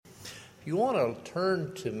If you want to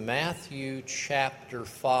turn to Matthew chapter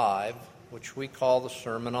 5, which we call the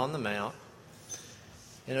Sermon on the Mount,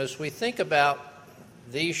 and as we think about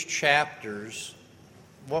these chapters,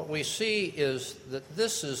 what we see is that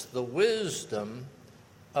this is the wisdom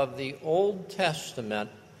of the Old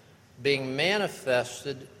Testament being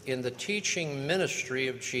manifested in the teaching ministry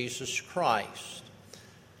of Jesus Christ.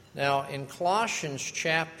 Now, in Colossians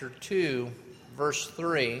chapter 2, verse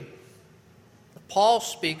 3, Paul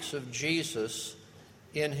speaks of Jesus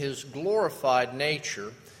in his glorified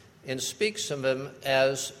nature and speaks of him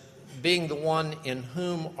as being the one in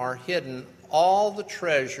whom are hidden all the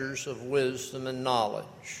treasures of wisdom and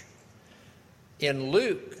knowledge. In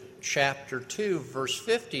Luke chapter 2, verse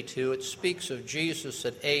 52, it speaks of Jesus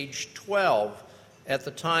at age 12 at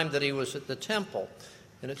the time that he was at the temple.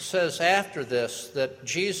 And it says after this that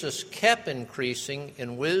Jesus kept increasing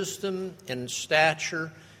in wisdom, in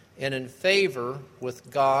stature, and in favor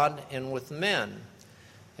with God and with men.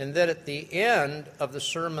 And that at the end of the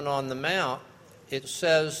Sermon on the Mount, it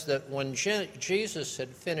says that when Jesus had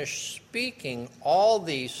finished speaking all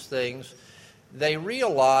these things, they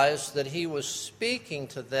realized that he was speaking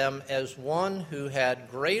to them as one who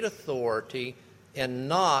had great authority and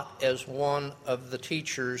not as one of the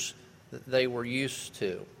teachers that they were used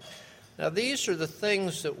to. Now, these are the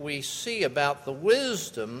things that we see about the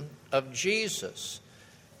wisdom of Jesus.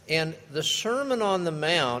 And the Sermon on the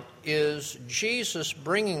Mount is Jesus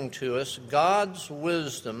bringing to us God's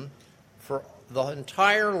wisdom for the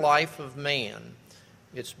entire life of man.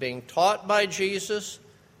 It's being taught by Jesus.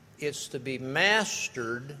 It's to be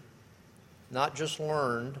mastered, not just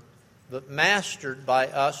learned, but mastered by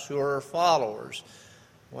us who are followers.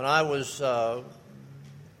 When I was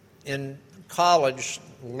in college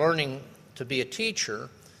learning to be a teacher,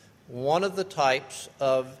 one of the types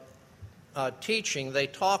of teaching they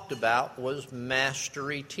talked about was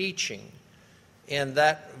mastery teaching. And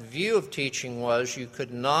that view of teaching was you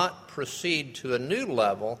could not proceed to a new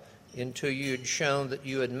level until you had shown that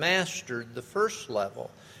you had mastered the first level.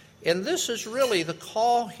 And this is really the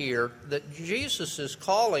call here that Jesus is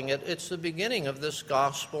calling it. It's the beginning of this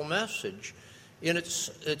gospel message. And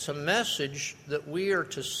it's a message that we are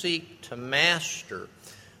to seek to master.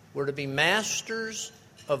 We're to be masters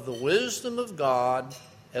of the wisdom of God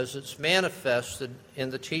as it's manifested in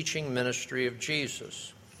the teaching ministry of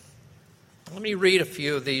Jesus. Let me read a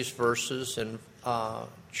few of these verses in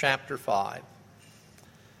chapter 5.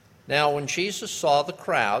 Now, when Jesus saw the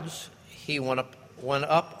crowds, he went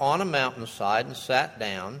up on a mountainside and sat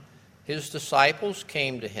down. His disciples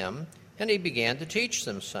came to him, and he began to teach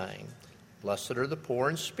them, saying, "Blessed are the poor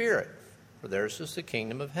in spirit, for theirs is the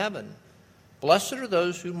kingdom of heaven. Blessed are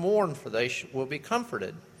those who mourn, for they will be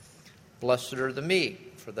comforted. Blessed are the meek,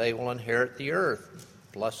 for they will inherit the earth.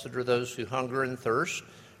 Blessed are those who hunger and thirst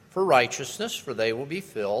for righteousness, for they will be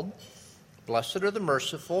filled. Blessed are the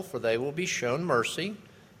merciful, for they will be shown mercy.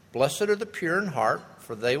 Blessed are the pure in heart,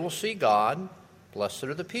 for they will see God. Blessed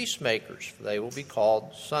are the peacemakers, for they will be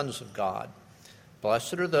called sons of God.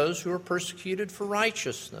 Blessed are those who are persecuted for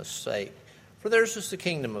righteousness' sake, for theirs is the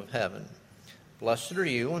kingdom of heaven. Blessed are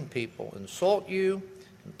you when people insult you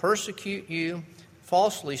and persecute you,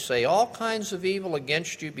 falsely say all kinds of evil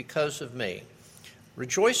against you because of me.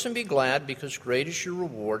 Rejoice and be glad, because great is your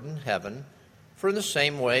reward in heaven, for in the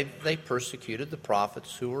same way they persecuted the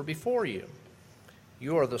prophets who were before you.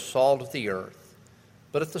 You are the salt of the earth.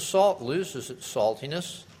 But if the salt loses its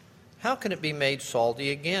saltiness, how can it be made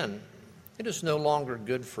salty again? It is no longer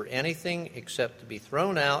good for anything except to be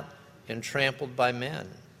thrown out and trampled by men.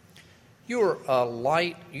 You are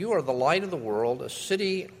the light of the world. A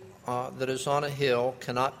city that is on a hill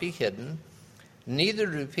cannot be hidden. Neither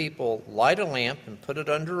do people light a lamp and put it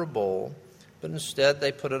under a bowl, but instead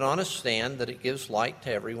they put it on a stand that it gives light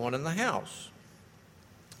to everyone in the house.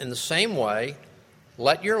 In the same way,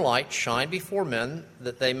 let your light shine before men,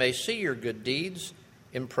 that they may see your good deeds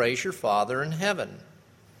and praise your Father in heaven.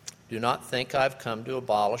 Do not think I have come to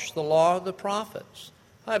abolish the law of the prophets.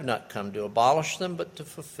 I have not come to abolish them, but to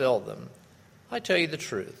fulfill them. I tell you the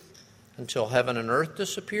truth. Until heaven and earth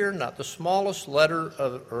disappear, not the smallest letter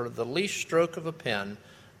or the least stroke of a pen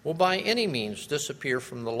will by any means disappear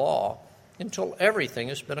from the law until everything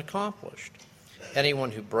has been accomplished.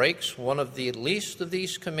 Anyone who breaks one of the least of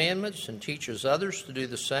these commandments and teaches others to do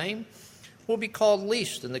the same will be called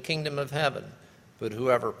least in the kingdom of heaven. But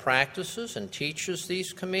whoever practices and teaches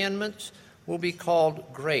these commandments will be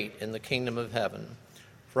called great in the kingdom of heaven.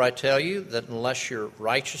 For I tell you that unless your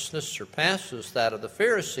righteousness surpasses that of the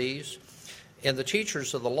Pharisees and the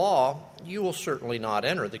teachers of the law, you will certainly not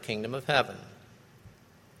enter the kingdom of heaven.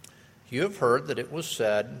 You have heard that it was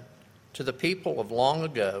said, to the people of long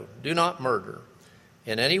ago, do not murder,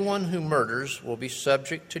 and anyone who murders will be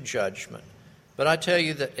subject to judgment. But I tell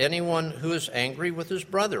you that anyone who is angry with his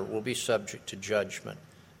brother will be subject to judgment.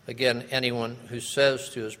 Again, anyone who says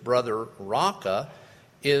to his brother, Raca,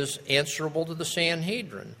 is answerable to the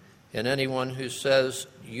Sanhedrin, and anyone who says,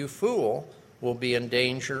 you fool, will be in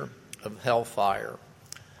danger of hellfire.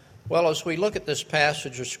 Well, as we look at this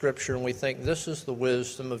passage of Scripture and we think this is the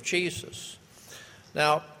wisdom of Jesus.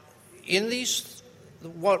 Now, in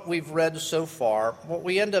what we've read so far, what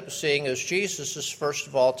we end up seeing is Jesus is first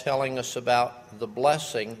of all telling us about the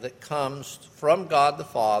blessing that comes from God the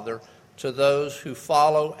Father to those who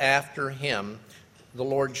follow after him, the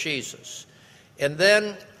Lord Jesus. And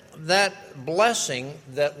then that blessing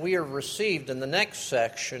that we are received in the next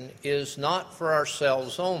section is not for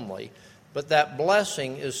ourselves only, but that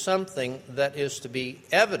blessing is something that is to be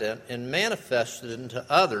evident and manifested into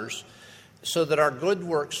others, so that our good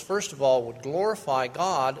works, first of all, would glorify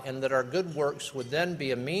God, and that our good works would then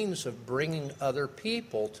be a means of bringing other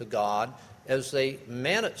people to God as they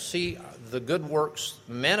see the good works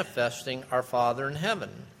manifesting our Father in heaven.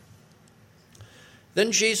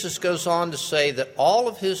 Then Jesus goes on to say that all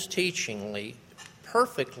of his teaching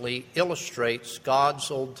perfectly illustrates God's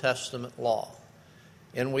Old Testament law.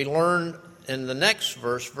 And we learn in the next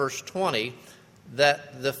verse, verse 20,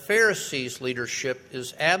 that the Pharisees' leadership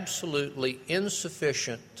is absolutely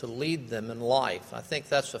insufficient to lead them in life. I think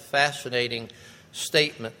that's a fascinating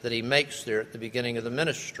statement that he makes there at the beginning of the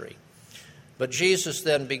ministry. But Jesus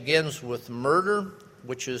then begins with murder,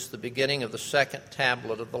 which is the beginning of the second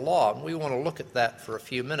tablet of the law. And we want to look at that for a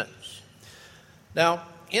few minutes. Now,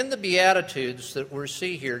 in the Beatitudes that we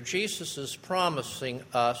see here, Jesus is promising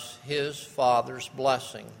us his Father's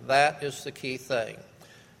blessing. That is the key thing.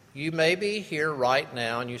 You may be here right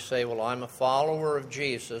now and you say, well, I'm a follower of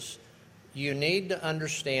Jesus. You need to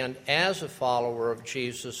understand as a follower of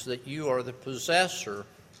Jesus that you are the possessor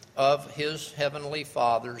of his heavenly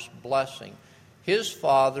Father's blessing. His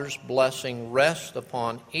Father's blessing rests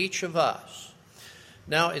upon each of us.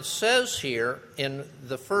 Now, it says here in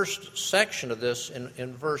the first section of this,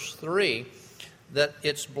 in verse 3, that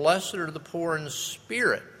it's blessed are the poor in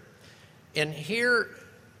spirit. And here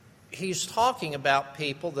he's talking about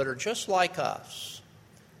people that are just like us.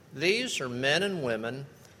 These are men and women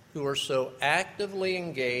who are so actively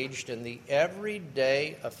engaged in the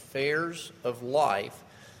everyday affairs of life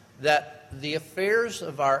that the affairs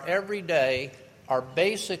of our everyday are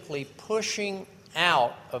basically pushing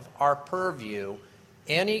out of our purview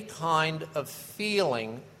any kind of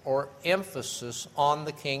feeling or emphasis on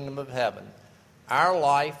the kingdom of heaven. Our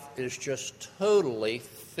life is just totally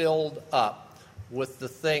filled up with the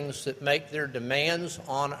things that make their demands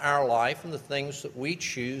on our life and the things that we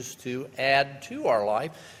choose to add to our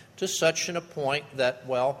life to such a point that,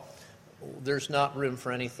 well, there's not room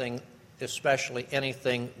for anything, especially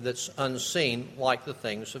anything that's unseen, like the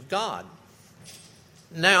things of God.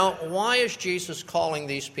 Now, why is Jesus calling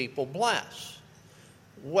these people blessed?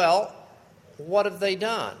 Well, what have they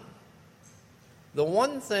done? The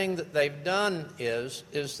one thing that they've done is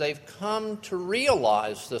they've come to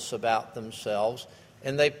realize this about themselves,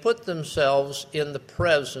 and they put themselves in the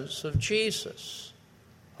presence of Jesus.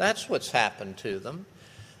 That's what's happened to them.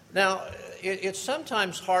 Now, it's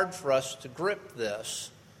sometimes hard for us to grip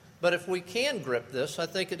this, but if we can grip this, I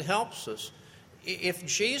think it helps us. If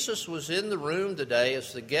Jesus was in the room today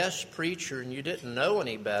as the guest preacher and you didn't know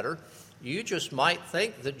any better, you just might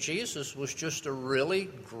think that Jesus was just a really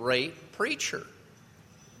great preacher.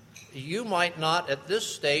 You might not, at this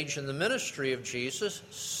stage in the ministry of Jesus,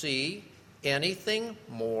 see anything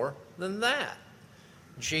more than that.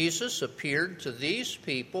 Jesus appeared to these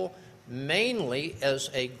people mainly as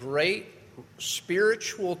a great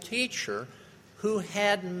spiritual teacher who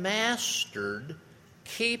had mastered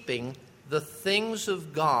keeping the things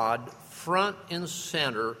of God front and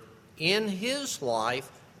center in his life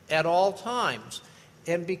at all times.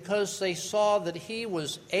 And because they saw that he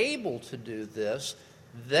was able to do this,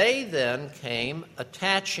 they then came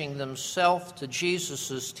attaching themselves to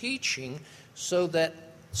Jesus' teaching so that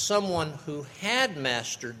someone who had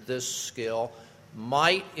mastered this skill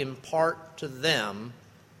might impart to them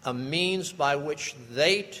a means by which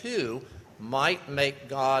they too might make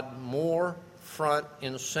God more front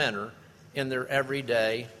and center in their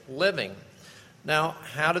everyday living. Now,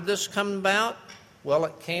 how did this come about? Well,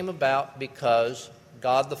 it came about because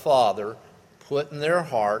God the Father put in their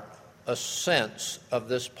heart a sense of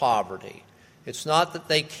this poverty. It's not that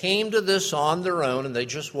they came to this on their own and they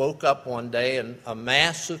just woke up one day and a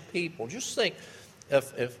mass of people. Just think,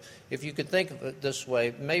 if you could think of it this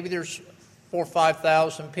way, maybe there's 4,000 or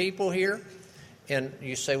 5,000 people here, And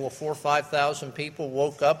you say, well, 4,000 or 5,000 people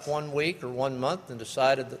woke up one week or 1 month and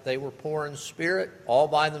decided that they were poor in spirit, all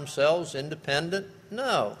by themselves, independent.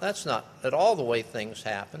 No, that's not at all the way things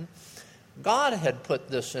happen. God had put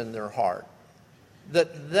this in their heart,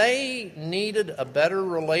 that they needed a better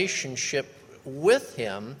relationship with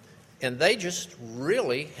Him, and they just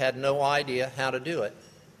really had no idea how to do it.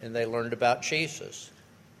 And they learned about Jesus.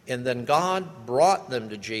 And then God brought them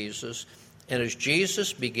to Jesus, and as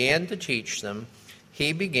Jesus began to teach them,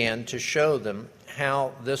 He began to show them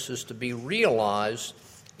how this is to be realized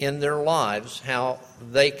in their lives, how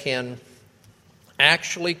they can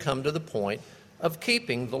actually come to the point of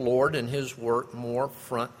keeping the Lord and His work more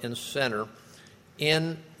front and center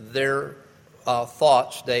in their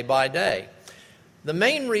thoughts day by day. The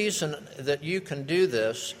main reason that you can do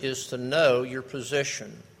this is to know your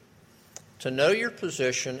position. To know your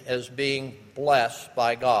position as being blessed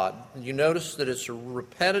by God. You notice that it's a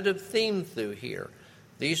repetitive theme through here.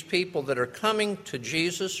 These people that are coming to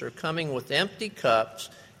Jesus are coming with empty cups,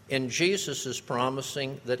 and Jesus is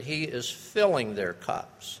promising that He is filling their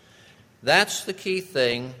cups. That's the key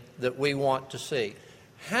thing that we want to see.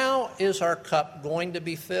 How is our cup going to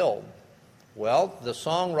be filled? Well, the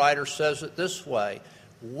songwriter says it this way: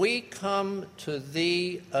 we come to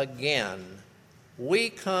Thee again. We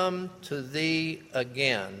come to Thee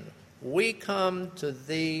again. We come to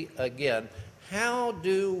Thee again. How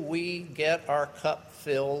do we get our cup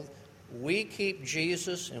filled? We keep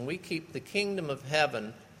Jesus and we keep the kingdom of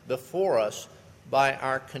heaven before us by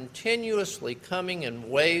our continuously coming in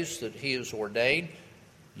ways that He has ordained,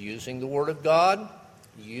 using the Word of God,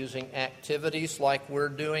 using activities like we're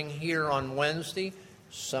doing here on Wednesday.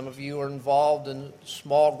 Some of you are involved in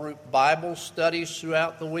small group Bible studies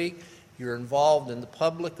throughout the week. You're involved in the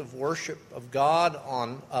public of worship of God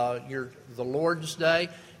on the Lord's Day,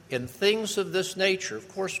 and things of this nature. Of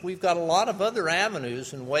course, we've got a lot of other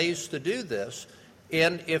avenues and ways to do this,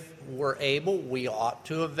 and if we're able, we ought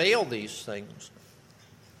to avail these things.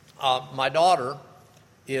 My daughter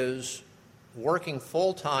is working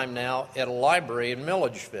full-time now at a library in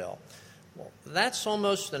Milledgeville. Well, that's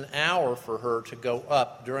almost an hour for her to go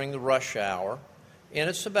up during the rush hour, and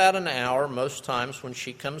it's about an hour most times when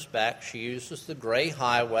she comes back. She uses the Gray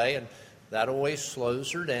Highway, and that always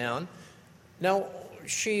slows her down. Now,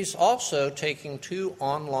 she's also taking 2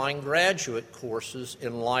 online graduate courses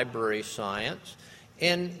in library science,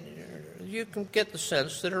 and you can get the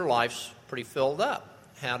sense that her life's pretty filled up.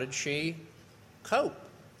 How did she cope?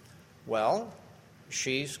 Well,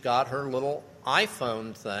 she's got her little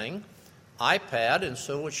iPhone thing, iPad, and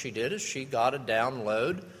so what she did is she got a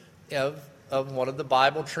download of one of the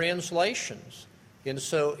Bible translations. And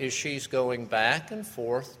so as she's going back and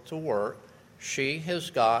forth to work, she has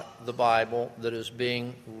got the Bible that is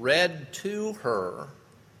being read to her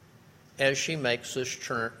as she makes this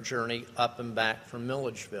journey up and back from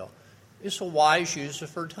Milledgeville. It's a wise use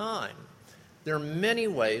of her time. There are many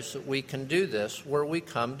ways that we can do this where we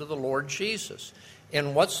come to the Lord Jesus.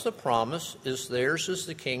 And what's the promise? Is theirs is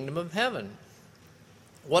the kingdom of heaven.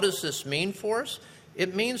 What does this mean for us?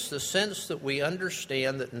 It means the sense that we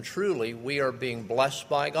understand that and truly we are being blessed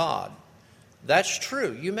by God. That's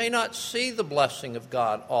true. You may not see the blessing of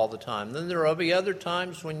God all the time. Then there will be other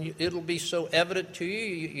times when it'll be so evident to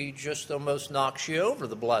you, you just almost knocks you over,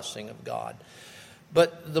 the blessing of God.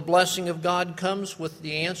 But the blessing of God comes with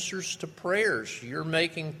the answers to prayers. You're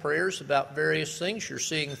making prayers about various things. You're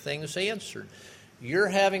seeing things answered. You're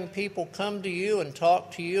having people come to you and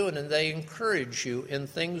talk to you, and then they encourage you in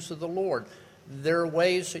things of the Lord. There are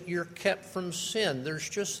ways that you're kept from sin. There's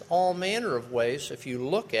just all manner of ways. If you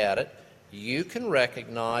look at it, you can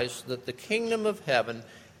recognize that the kingdom of heaven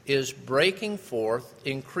is breaking forth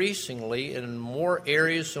increasingly in more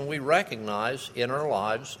areas than we recognize in our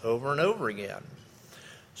lives over and over again.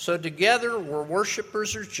 So together we're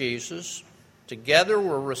worshipers of Jesus. Together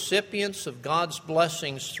we're recipients of God's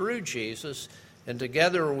blessings through Jesus. And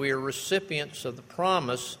together we are recipients of the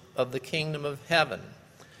promise of the kingdom of heaven.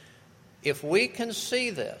 If we can see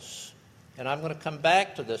this, and I'm going to come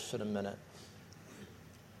back to this in a minute,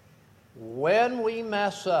 when we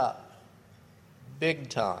mess up big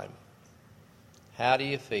time, how do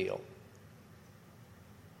you feel?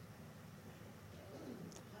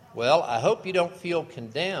 Well, I hope you don't feel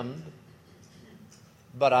condemned,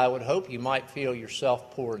 but I would hope you might feel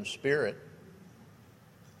yourself poor in spirit.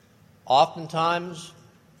 Oftentimes,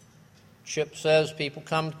 Chip says people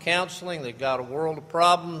come to counseling, they've got a world of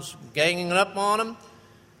problems ganging up on them.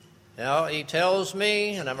 Now, he tells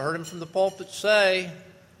me, and I've heard him from the pulpit say,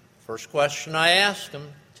 first question I ask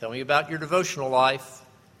him, tell me about your devotional life.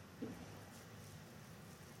 He's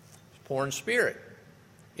poor in spirit.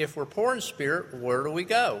 If we're poor in spirit, where do we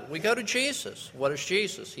go? We go to Jesus. What is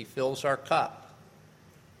Jesus? He fills our cup.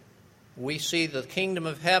 We see the kingdom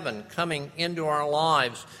of heaven coming into our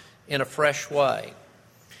lives in a fresh way.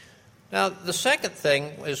 Now, the second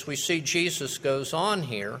thing, as we see Jesus goes on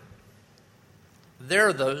here, there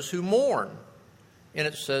are those who mourn, and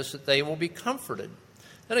it says that they will be comforted.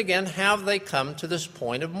 And again, how have they come to this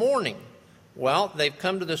point of mourning? Well, they've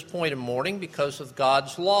come to this point of mourning because of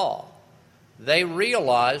God's law. They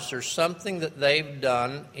realize there's something that they've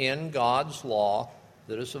done in God's law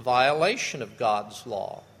that is a violation of God's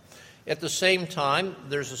law. At the same time,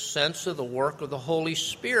 there's a sense of the work of the Holy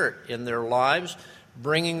Spirit in their lives,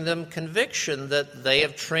 bringing them conviction that they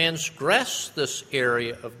have transgressed this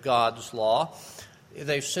area of God's law. If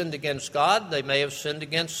they've sinned against God, they may have sinned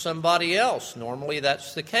against somebody else. Normally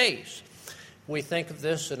that's the case. We think of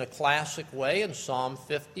this in a classic way in Psalm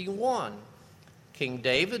 51. King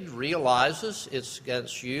David realizes it's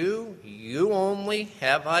against you only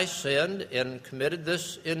have I sinned and committed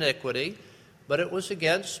this iniquity. But it was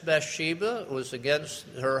against Bathsheba, it was against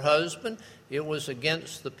her husband, it was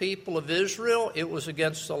against the people of Israel, it was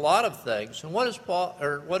against a lot of things. And what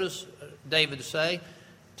does David say?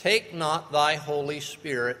 Take not thy Holy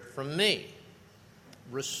Spirit from me.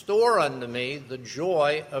 Restore unto me the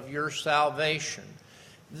joy of your salvation.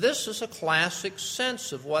 This is a classic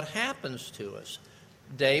sense of what happens to us.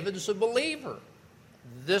 David's a believer.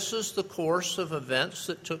 This is the course of events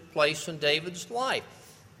that took place in David's life.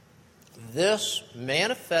 This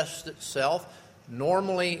manifests itself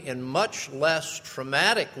normally in much less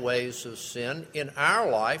traumatic ways of sin in our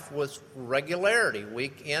life with regularity,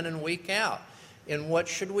 week in and week out. And what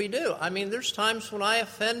should we do? I mean, there's times when I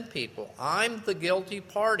offend people. I'm the guilty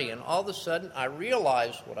party, and all of a sudden I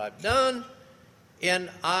realize what I've done, and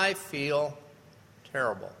I feel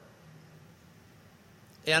terrible.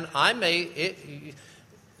 And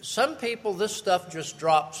some people, this stuff just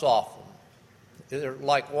drops off them. They're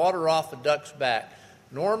like water off a duck's back.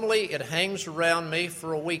 Normally, it hangs around me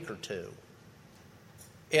for a week or two.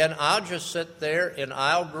 And I'll just sit there and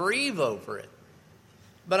I'll grieve over it.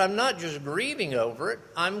 But I'm not just grieving over it,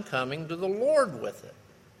 I'm coming to the Lord with it.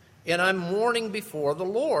 And I'm mourning before the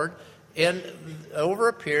Lord. And over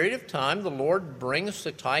a period of time, the Lord brings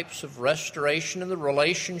the types of restoration in the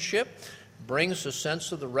relationship, brings a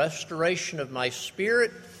sense of the restoration of my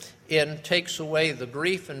spirit, and takes away the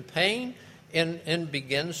grief and pain, and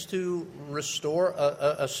begins to restore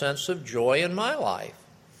a sense of joy in my life.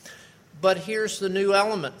 But here's the new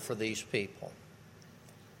element for these people.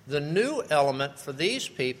 The new element for these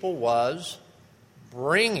people was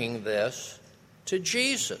bringing this to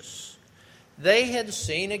Jesus. They had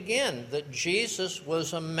seen again that Jesus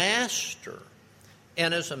was a master.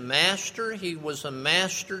 And as a master, he was a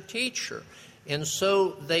master teacher. And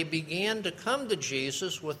so they began to come to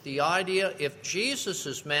Jesus with the idea, if Jesus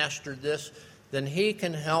has mastered this, then he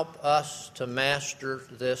can help us to master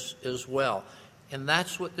this as well. And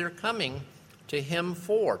that's what they're coming to him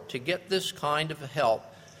for, to get this kind of help,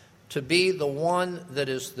 to be the one that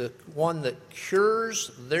is the one that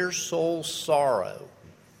cures their soul's sorrow.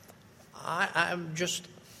 I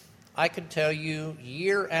could tell you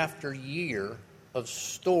year after year of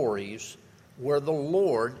stories where the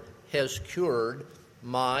Lord has cured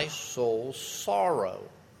my soul's sorrow.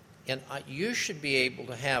 And you should be able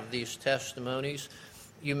to have these testimonies.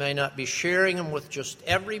 You may not be sharing them with just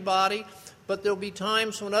everybody, but there'll be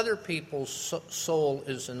times when other people's soul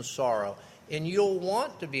is in sorrow. And you'll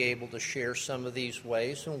want to be able to share some of these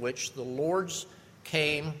ways in which the Lord's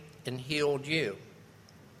came and healed you.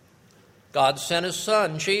 God sent his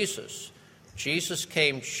Son, Jesus. Jesus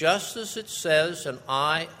came just as it says in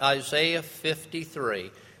Isaiah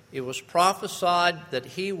 53. It was prophesied that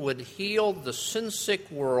he would heal the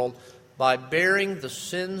sin-sick world by bearing the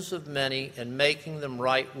sins of many and making them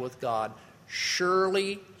right with God.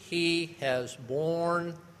 Surely he has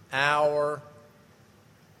borne our,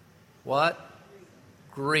 what?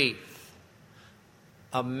 Grief.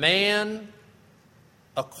 A man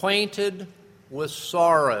acquainted with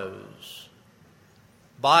sorrows.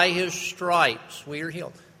 By his stripes we are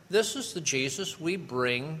healed. This is the Jesus we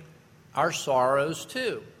bring our sorrows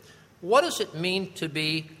to. What does it mean to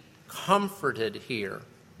be comforted here?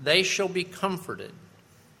 They shall be comforted.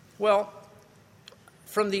 Well,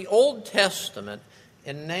 from the Old Testament,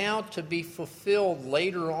 and now to be fulfilled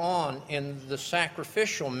later on in the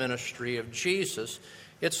sacrificial ministry of Jesus,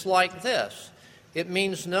 it's like this. It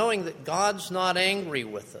means knowing that God's not angry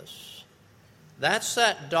with us. That's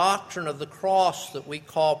that doctrine of the cross that we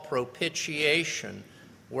call propitiation,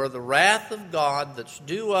 where the wrath of God that's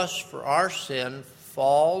due us for our sin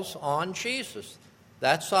falls on Jesus.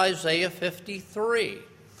 That's Isaiah 53.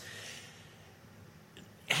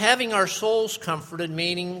 having our souls comforted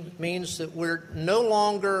means that we no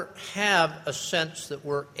longer have a sense that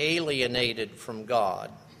we're alienated from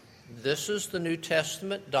God. This is the New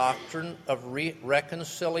Testament doctrine of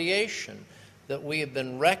reconciliation, that we have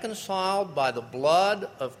been reconciled by the blood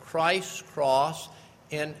of Christ's cross,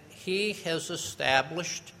 and He has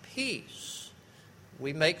established peace.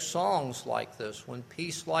 We make songs like this, "When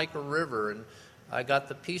peace like a river," and I got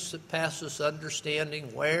the peace that passes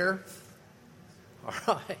understanding where?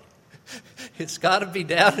 All right. It's got to be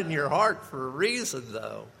down in your heart for a reason,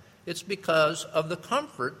 though. It's because of the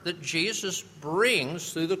comfort that Jesus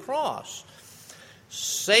brings through the cross.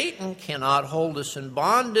 Satan cannot hold us in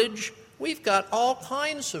bondage. We've got all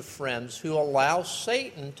kinds of friends who allow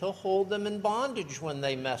Satan to hold them in bondage when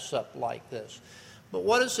they mess up like this. But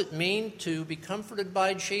what does it mean to be comforted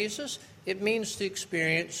by Jesus? It means to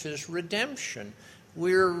experience His redemption.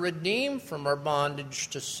 We're redeemed from our bondage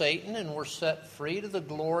to Satan, and we're set free to the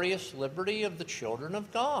glorious liberty of the children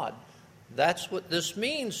of God. That's what this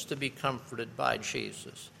means, to be comforted by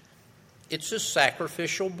Jesus. It's His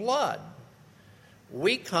sacrificial blood.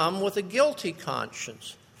 We come with a guilty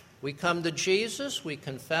conscience. We come to Jesus, we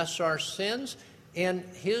confess our sins, and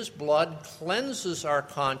His blood cleanses our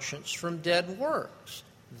conscience from dead works.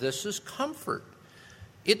 This is comfort.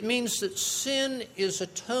 It means that sin is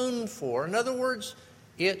atoned for. In other words,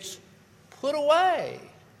 it's put away.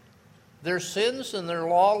 Their sins and their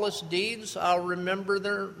lawless deeds, I'll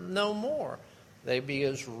remember no more. They be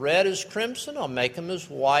as red as crimson, I'll make them as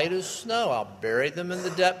white as snow. I'll bury them in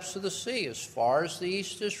the depths of the sea, as far as the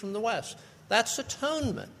east is from the west. That's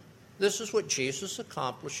atonement. This is what Jesus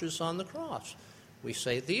accomplishes on the cross. We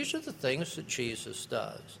say these are the things that Jesus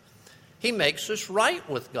does. He makes us right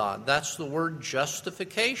with God. That's the word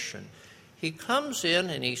justification. He comes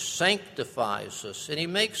in and He sanctifies us and He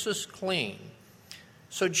makes us clean.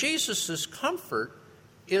 So Jesus' comfort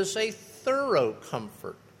is a thorough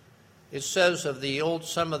comfort. It says of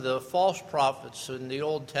some of the false prophets in the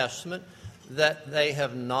Old Testament that they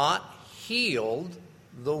have not healed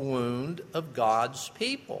the wound of God's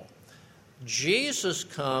people. Jesus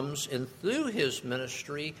comes, and through His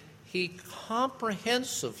ministry, He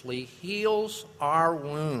comprehensively heals our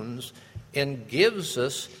wounds and gives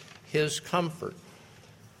us His comfort.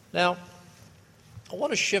 Now, I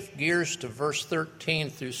want to shift gears to verse 13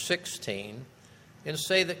 through 16 and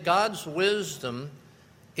say that God's wisdom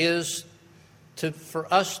is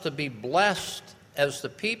for us to be blessed as the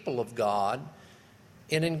people of God,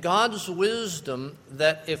 and in God's wisdom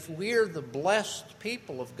that if we're the blessed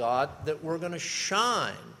people of God, that we're going to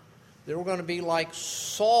shine, that we're going to be like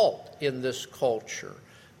salt in this culture,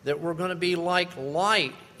 that we're going to be like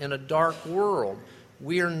light in a dark world.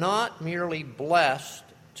 We are not merely blessed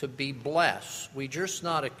to be blessed. We're just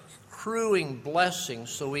not accruing blessings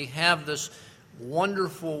so we have this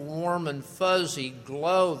wonderful, warm and fuzzy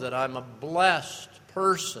glow that I'm a blessed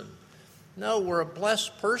person. No, we're a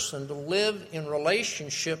blessed person to live in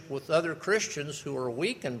relationship with other Christians who are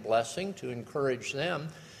weak in blessing, to encourage them.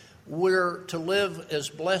 We're to live as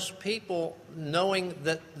blessed people knowing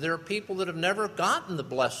that there are people that have never gotten the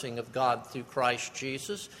blessing of God through Christ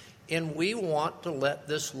Jesus, and we want to let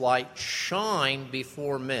this light shine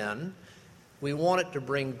before men. We want it to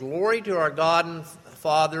bring glory to our God and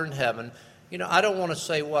Father in heaven. You know, I don't want to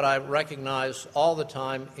say what I recognize all the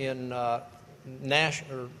time in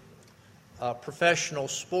professional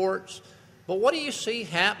sports, but what do you see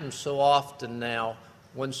happen so often now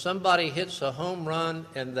when somebody hits a home run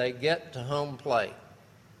and they get to home plate?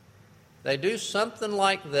 They do something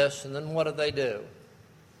like this, and then what do?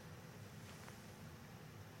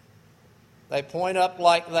 They point up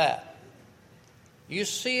like that. You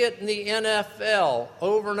see it in the NFL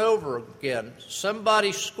over and over again.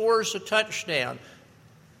 Somebody scores a touchdown.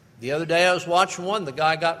 The other day I was watching one, the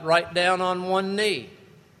guy got right down on one knee.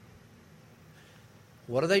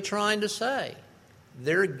 What are they trying to say?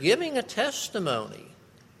 They're giving a testimony.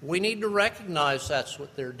 We need to recognize that's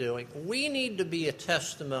what they're doing. We need to be a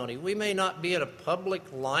testimony. We may not be at a public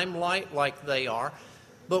limelight like they are,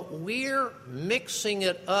 but we're mixing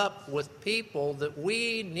it up with people that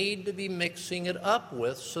we need to be mixing it up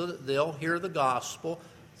with so that they'll hear the gospel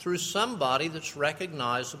through somebody that's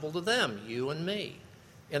recognizable to them, you and me.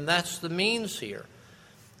 And that's the means here.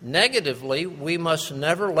 Negatively, we must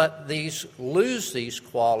never lose these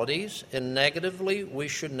qualities, and negatively, we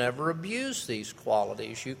should never abuse these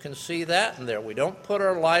qualities. You can see that in there. We don't put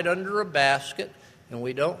our light under a basket, and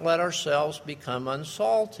we don't let ourselves become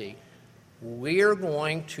unsalty. We are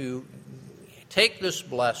going to take this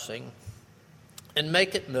blessing and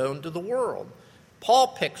make it known to the world.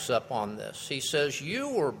 Paul picks up on this. He says, you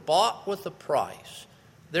were bought with a price.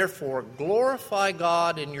 Therefore, glorify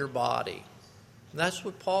God in your body. And that's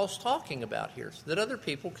what Paul's talking about here, so that other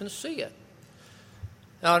people can see it.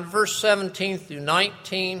 Now, in verse 17 through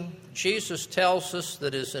 19, Jesus tells us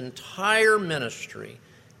that his entire ministry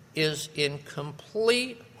is in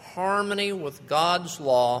complete harmony with God's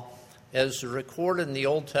law as recorded in the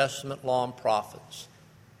Old Testament law and prophets.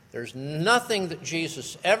 There's nothing that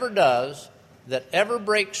Jesus ever does that ever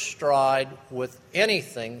breaks stride with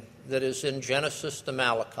anything that is in Genesis to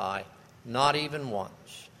Malachi, not even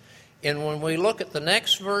once. And when we look at the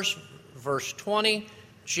next verse, verse 20,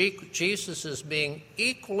 Jesus is being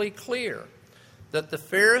equally clear that the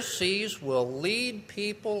Pharisees will lead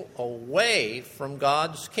people away from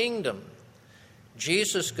God's kingdom.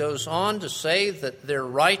 Jesus goes on to say that their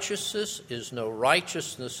righteousness is no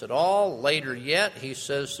righteousness at all. Later yet, he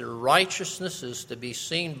says their righteousness is to be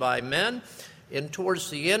seen by men. And towards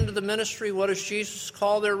the end of the ministry, what does Jesus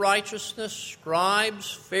call their righteousness?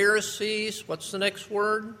 Scribes, Pharisees, what's the next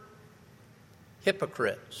word?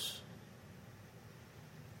 Hypocrites.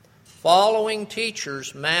 Following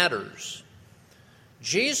teachers matters.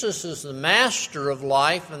 Jesus is the master of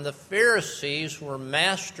life, and the Pharisees were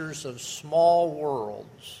masters of small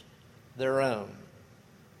worlds, their own.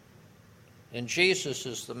 And Jesus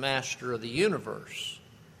is the master of the universe.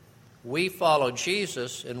 We follow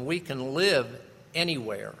Jesus, and we can live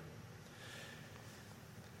anywhere.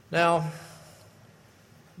 Now,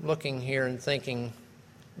 looking here and thinking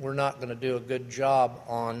we're not going to do a good job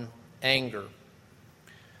on anger.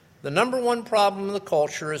 The number one problem in the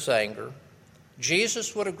culture is anger.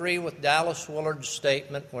 Jesus would agree with Dallas Willard's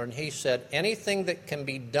statement when he said, anything that can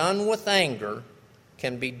be done with anger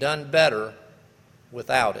can be done better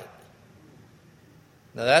without it.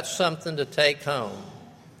 Now that's something to take home.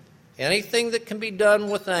 Anything that can be done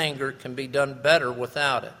with anger can be done better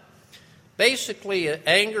without it. Basically,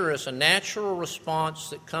 anger is a natural response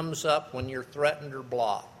that comes up when you're threatened or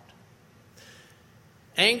blocked.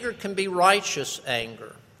 Anger can be righteous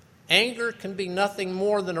anger. Anger can be nothing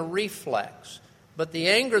more than a reflex. But the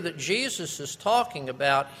anger that Jesus is talking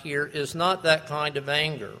about here is not that kind of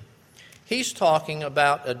anger. He's talking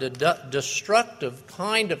about a destructive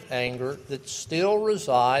kind of anger that still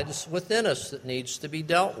resides within us that needs to be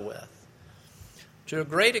dealt with. To a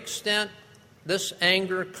great extent, this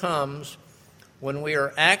anger comes when we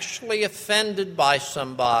are actually offended by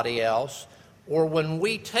somebody else, or when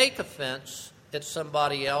we take offense at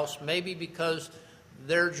somebody else, maybe because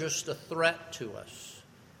they're just a threat to us.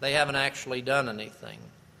 They haven't actually done anything.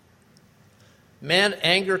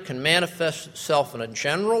 Anger can manifest itself in a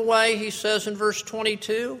general way, he says in verse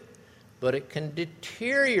 22, but it can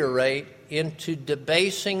deteriorate into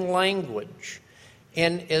debasing language.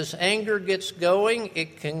 And as anger gets going,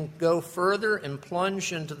 it can go further and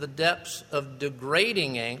plunge into the depths of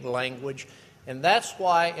degrading language. And that's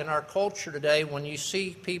why in our culture today, when you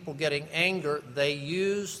see people getting anger, they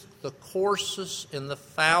use the coarsest and the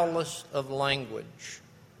foulest of language.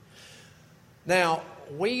 Now,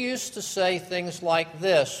 we used to say things like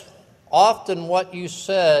this: often what you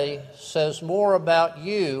say says more about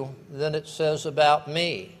you than it says about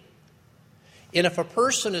me. And if a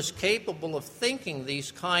person is capable of thinking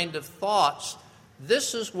these kind of thoughts,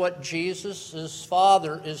 this is what Jesus'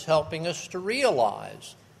 Father is helping us to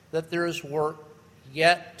realize, that there is work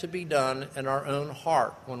yet to be done in our own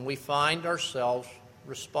heart when we find ourselves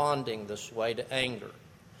responding this way to anger.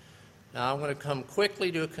 Now, I'm going to come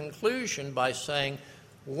quickly to a conclusion by saying,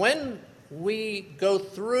 when we go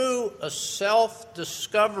through a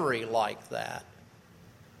self-discovery like that,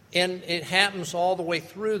 and it happens all the way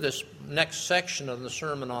through this next section of the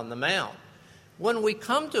Sermon on the Mount, when we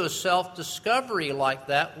come to a self-discovery like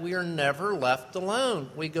that, we are never left alone.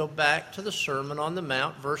 We go back to the Sermon on the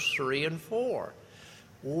Mount, verse 3 and 4.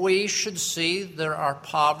 We should see there are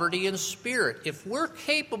poverty in spirit. If we're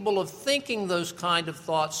capable of thinking those kind of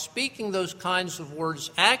thoughts, speaking those kinds of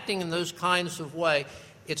words, acting in those kinds of way,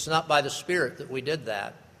 it's not by the Spirit that we did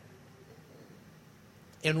that.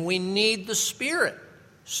 And we need the Spirit.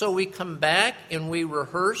 So we come back and we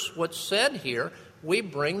rehearse what's said here. We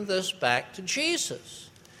bring this back to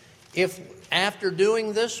Jesus. If after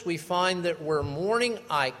doing this we find that we're mourning,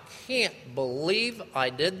 I can't believe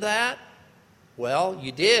I did that, well,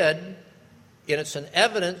 you did, and it's an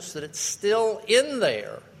evidence that it's still in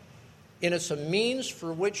there, and it's a means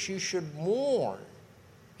for which you should mourn.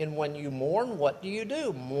 And when you mourn, what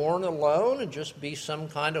do? Mourn alone and just be some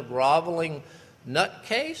kind of groveling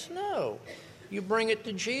nutcase? No. You bring it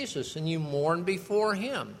to Jesus and you mourn before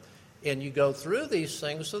Him. And you go through these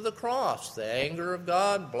things of the cross, the anger of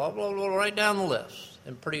God, blah, blah, blah, right down the list.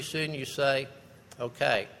 And pretty soon you say,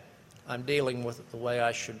 okay, I'm dealing with it the way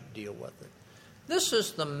I should deal with it. This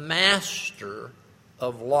is the master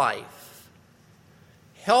of life,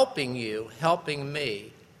 helping you, helping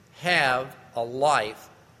me have a life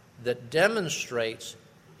that demonstrates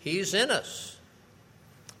He's in us,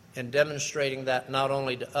 and demonstrating that not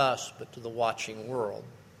only to us, but to the watching world,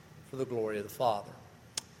 for the glory of the Father.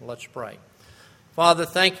 Let's pray. Father,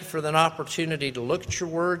 thank you for the opportunity to look at your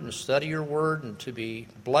word and study your word and to be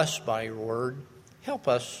blessed by your word. Help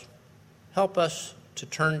us to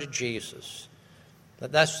turn to Jesus.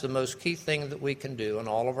 That's the most key thing that we can do in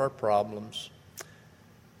all of our problems.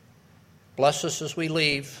 Bless us as we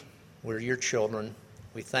leave. We're your children.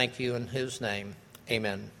 We thank you in His name.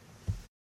 Amen.